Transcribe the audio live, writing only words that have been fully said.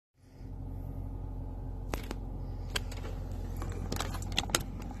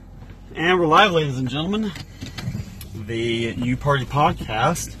And we're live, ladies and gentlemen. The U Party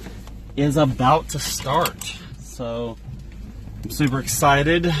podcast is about to start. So I'm super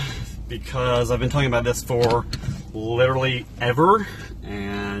excited because I've been talking about this for literally ever,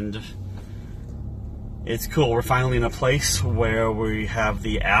 and it's cool. We're finally in a place where we have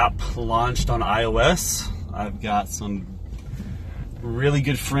the app launched on iOS. I've got some really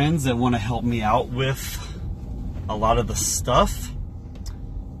good friends that want to help me out with a lot of the stuff,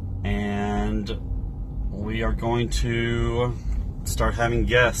 and we are going to start having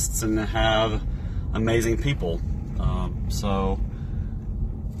guests and have amazing people. So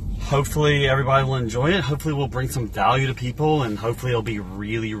hopefully everybody will enjoy it. Hopefully we'll bring some value to people, and hopefully it'll be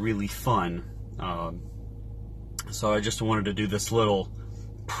really, really fun. So I just wanted to do this little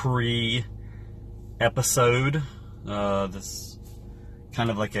pre-episode. This kind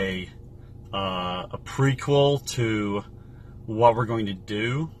of like a prequel to what we're going to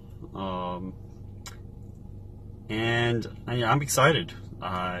do. And I'm excited.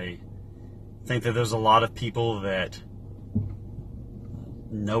 I think that there's a lot of people that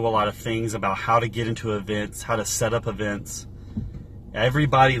know a lot of things about how to get into events, how to set up events.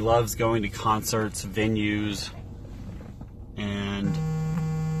 Everybody loves going to concerts, venues, and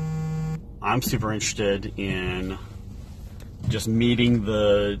I'm super interested in just meeting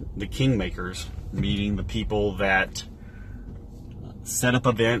the kingmakers, meeting the people that set up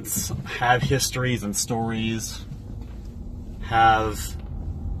events, have histories and stories, have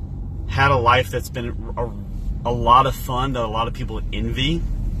had a life that's been a lot of fun that a lot of people envy.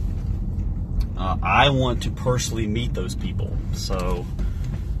 I want to personally meet those people, so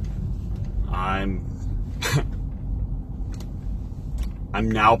I'm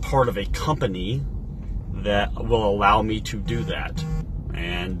now part of a company that will allow me to do that,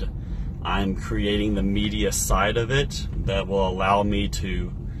 and I'm creating the media side of it that will allow me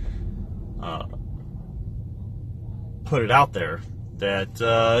to put it out there that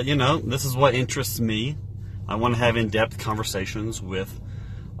this is what interests me. I want to have in-depth conversations with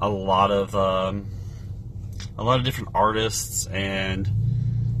a lot of different artists and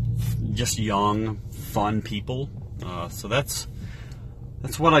just young, fun people. So that's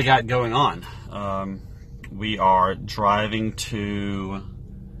what I got going on. We are driving to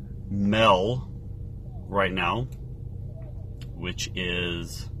Mel right now, which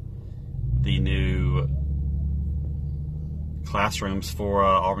is the new classrooms for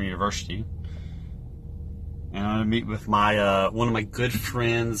Auburn University. And I'm going to meet with my one of my good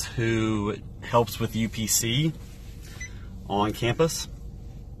friends who helps with UPC on campus.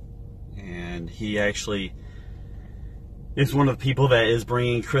 And he actually is one of the people that is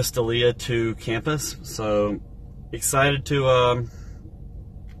bringing Chris D'Elia to campus. So excited to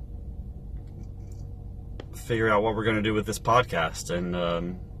figure out what we're going to do with this podcast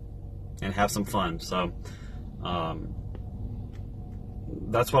and have some fun. So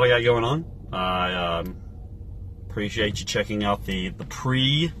that's what I got going on. I appreciate you checking out the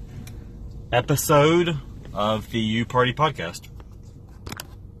pre-episode of the U Party podcast.